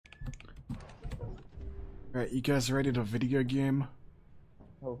Right, you guys ready to video game?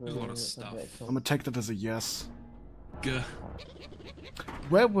 There's a lot of stuff. I'm gonna take that as a yes. Gah.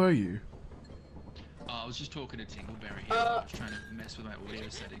 Where were you? I was just talking to Tingleberry here. I was trying to mess with my audio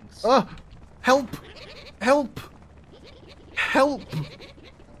settings. Ah! Help! Help! Help!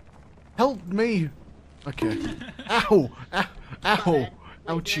 Help me! Okay. Ow! Ow! Ow!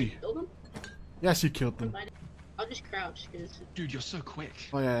 Ouchie. Yes, you killed them. I'll just crouch, because Dude, you're so quick.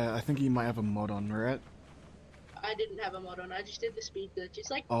 Oh yeah, I think you might have a mod on, right? I didn't have a mod on. I just did the speed glitch. It's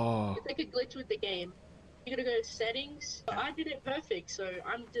like Oh. it's like a glitch with the game. You gotta go to settings. I did it perfect, so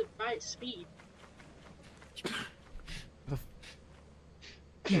I'm the right speed.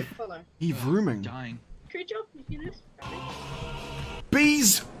 Okay, follow. He rooming. Dying. Great job, you see this?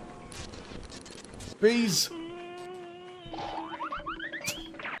 Bees! Bees!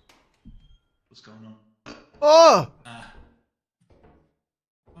 What's going on? Oh!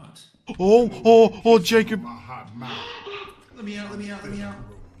 What? Oh, Jacob. Let me out, let me out, let me out.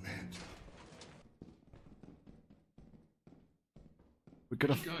 We're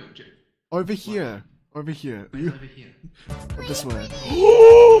gonna Where'd you go, Jake? over here. Over here. Where's You over here? this way.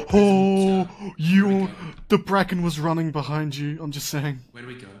 Oh, you. The bracken was running behind you. I'm just saying. Where do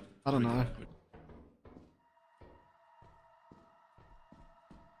we go? I don't know.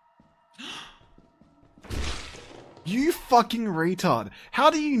 You fucking retard. How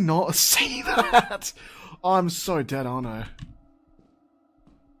do you not see that? I'm so dead, aren't I?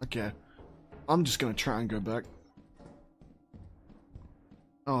 Okay. I'm just gonna try and go back.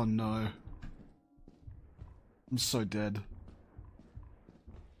 Oh no. I'm so dead.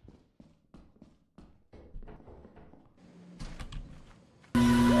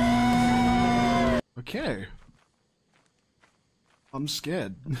 Okay. I'm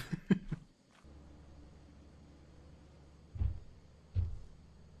scared.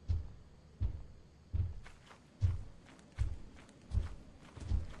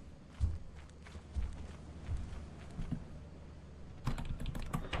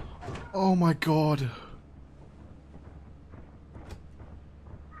 Oh my god.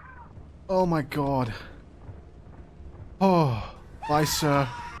 Oh my god. Oh, bye sir.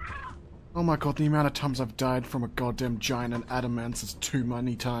 Oh my god, the amount of times I've died from a goddamn giant and adamance is too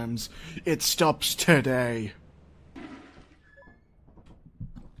many times. It stops today.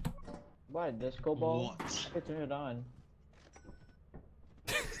 Why, disco ball? What? I could turn it on.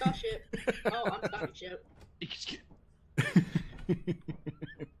 Starship. Oh, I'm Starship.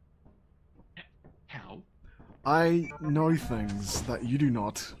 How? I know things that you do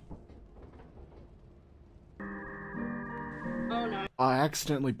not. Oh no. I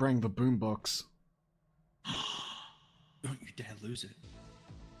accidentally bring the boombox. Don't you dare lose it.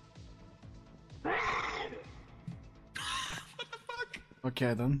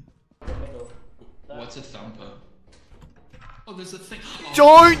 Okay then. What's a thumper? Oh, there's a thing. Oh,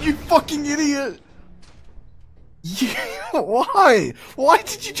 Don't, you fucking idiot! Yeah, why? Why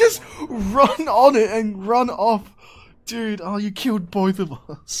did you just run on it and run off? Dude, oh, you killed both of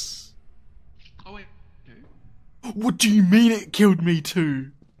us. oh wait. No. What do you mean it killed me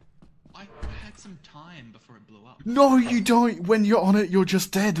too? I had some time before it blew up. No, you don't. When you're on it, you're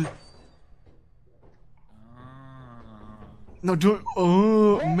just dead. No, don't.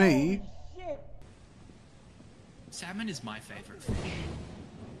 Oh, me. Salmon is my favorite fish.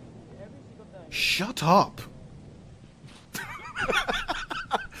 Shut up.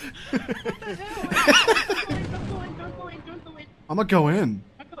 Don't go in. I'm gonna go in.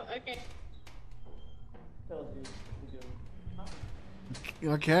 Okay.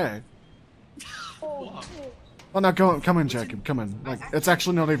 Okay. What? Oh no, go on, come in, Jacob. Come in. Like, it's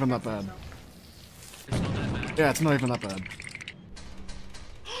actually not even that bad. It's not that bad. Yeah, it's not even that bad.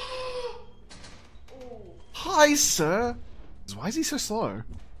 Hi, sir. Why is he so slow?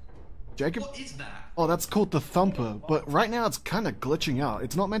 Jacob? What is that? Oh, that's called the thumper, but right now it's kind of glitching out.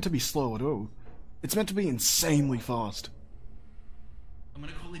 It's not meant to be slow at all. It's meant to be insanely fast. I'm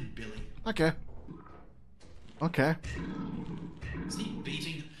gonna call him Billy. Okay. Okay. Is he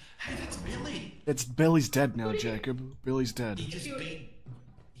beating? Hey, that's Billy. It's Billy's dead now, Jacob. Billy's dead. He just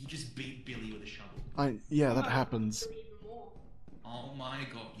beat Billy with a shovel. Yeah, that happens. Oh my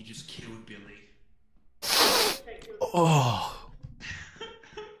god, you just killed Billy. Oh.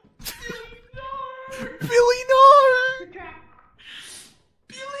 Billy, no!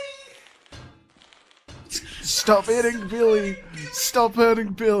 Billy! Stop hitting Billy! Stop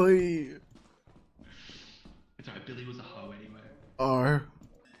hurting Billy! It's alright, Billy was a hoe anyway. Oh.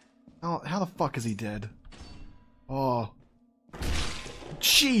 How the fuck is he dead? Oh.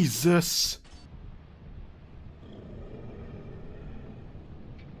 Jesus!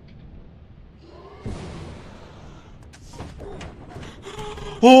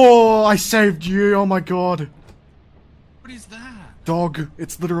 Oh, I saved you. Oh my god. What is that? Dog.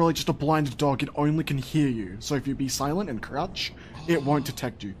 It's literally just a blind dog. It only can hear you. So if you be silent and crouch, it won't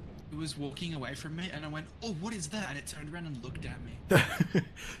detect you. It was walking away from me, and I went, "Oh, what is that?" And it turned around and looked at me.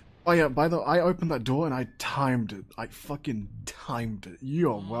 Oh yeah, by the way, I opened that door and I timed it. I fucking timed it.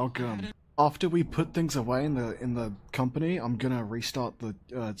 You're welcome. After we put things away in the company, I'm gonna restart the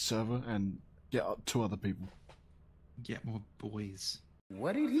server and get 2 other people. Get more boys.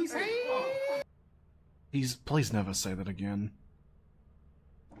 What did he say? Please never say that again.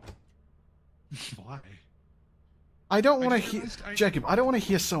 Why? I don't want to just hear realized Jacob. I don't want to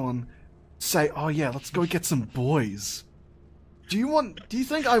hear someone say, "Oh yeah, let's go get some boys." Do you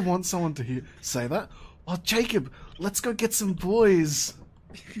think I want someone to say that? Oh Jacob, let's go get some boys.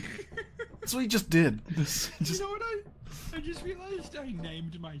 That's what you just did. Just... You know what I just realized I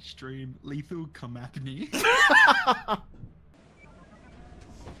named my stream Lethal Comapney.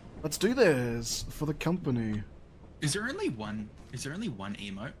 Let's do this for the company. Is there only one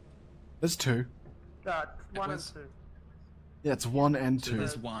emote? There's 2. 1 and was- 2. Yeah, it's 1 and So 2.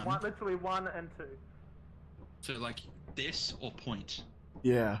 there's one. Literally 1 and 2. So like this or point.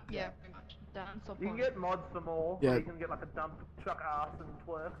 Yeah. Yeah, pretty much. Dance or You can porn. get mods for more. Yeah. Yeah. You can get like a dump truck ass and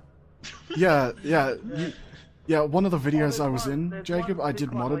twerk. Yeah, one of the videos I was there's in, one Jacob, I did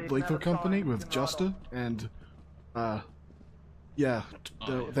big one where modded you Lethal never saw Company it with in Justa, and, yeah,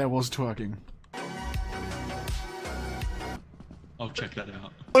 Oh, yeah. there was twerking. I'll check that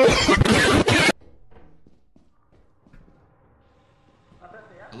out.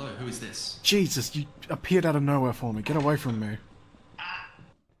 Hello, who is this? Jesus, you appeared out of nowhere for me. Get away from me.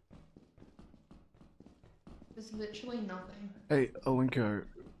 There's literally nothing. Hey, Alinko,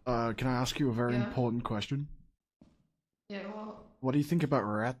 can I ask you a very Yeah? important question? Yeah, well, What do you think about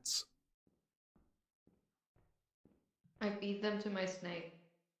rats? I feed them to my snake.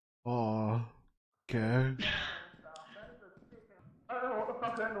 Oh, okay. I don't know what the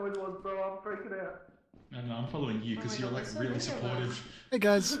fuck that noise was, bro. I'm freaking out. No, I'm following you because my you're God, like that's so really weird, man. supportive. Hey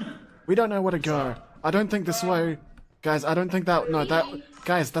guys, we don't know where to go. I don't think this way... Guys, I don't think that... No, that...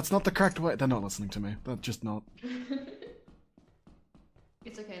 Guys, that's not the correct way. They're not listening to me. They're just not.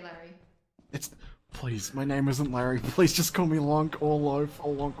 It's okay, Larry. It's... Please, my name isn't Larry. Please just call me Lonk or Loaf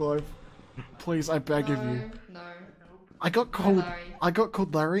or Lonk Loaf. Please, I beg of you. No. I got called... Larry. I got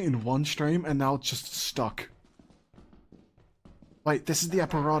called Larry in one stream and now it's just stuck. Wait, this is the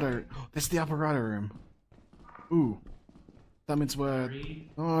apparato. This is the apparato room. Ooh. That means we're... Larry.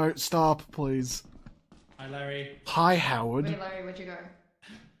 No, stop, please. Hi, Larry. Hi, Howard. Wait, Larry, where'd you go?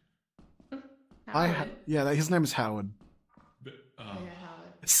 Hi, Howard. yeah, his name is Howard. But, Okay, Howard.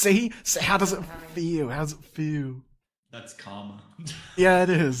 See? How does it Howard. feel? How does it feel? that's karma. Yeah, it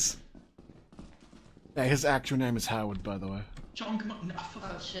is. Yeah, his actual name is Howard, by the way. John, come on. No,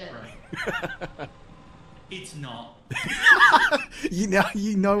 Oh, shit. Right. It's not. You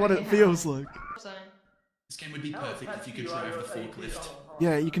know what it Okay, feels like. So, This game would be perfect if you could drive the forklift.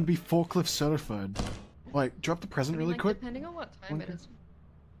 Yeah, you can be forklift certified. Wait, drop the present really quick. Depending on what time it Okay. is. Do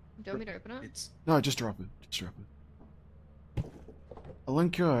you want me to open it? It's No, just drop it. Just drop it.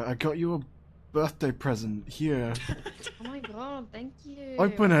 Alenka, I got you a birthday present. Here. Oh my god, thank you.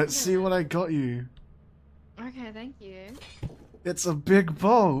 Open it, see what I got you. Okay, thank you. It's a big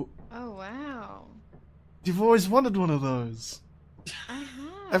boat. Oh wow. You've always wanted one of those. I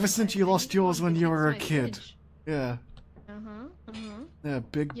have. Ever since you lost yours when you were a kid. Yeah. Uh huh. Uh huh. Yeah,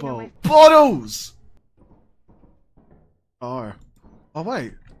 big You know, boat. Bottles! Oh. Oh,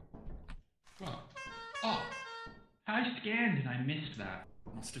 wait. oh, I scanned and I missed that.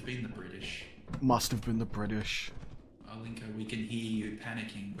 Must have been the British. Must have been the British. Alinko, we can hear you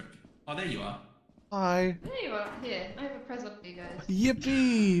panicking. But... Oh, there you are. Hi. There you are. Here, I have a present for you guys.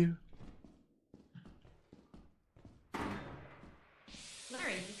 Yippee!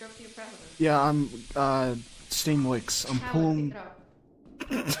 Larry, you dropped your present. Yeah, I'm, Steam Leaks. I'm Howard, pulling...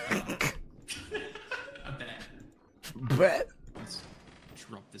 pick it up. I bet. Bet. Let's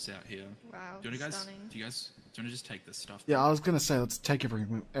drop this out here. Wow, Do you want to stunning. do you want to just take this stuff? Yeah, I was gonna say, let's take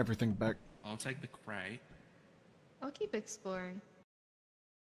everything back. I'll take the crate. I'll keep exploring.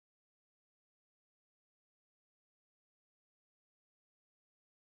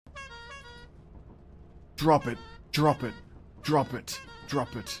 Drop it. Drop it. Drop it.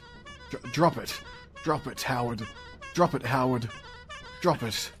 Drop it. Drop it. Drop it, Howard. Drop it, Howard. Drop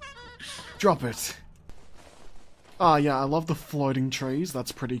it. Drop it. Ah, yeah, I love the floating trees.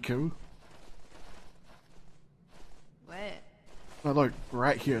 That's pretty cool. What? Oh, look,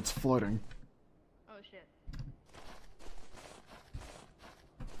 right here, it's floating. Oh shit.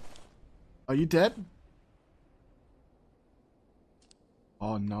 Are you dead?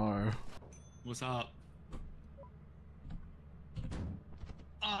 Oh no. What's up?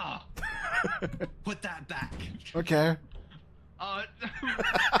 Ah! Put that back. Okay. No!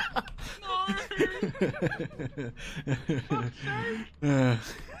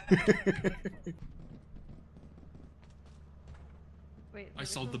 Wait. I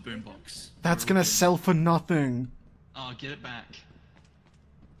sold the boombox. That's gonna sell for nothing. Oh, get it back.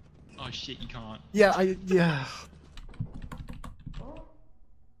 Oh shit, you can't. Yeah, yeah. Oh,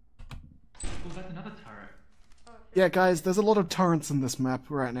 that's another turret. Yeah, guys, there's a lot of turrets in this map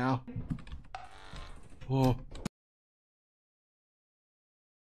right now. Oh.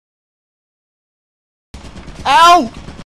 Ow!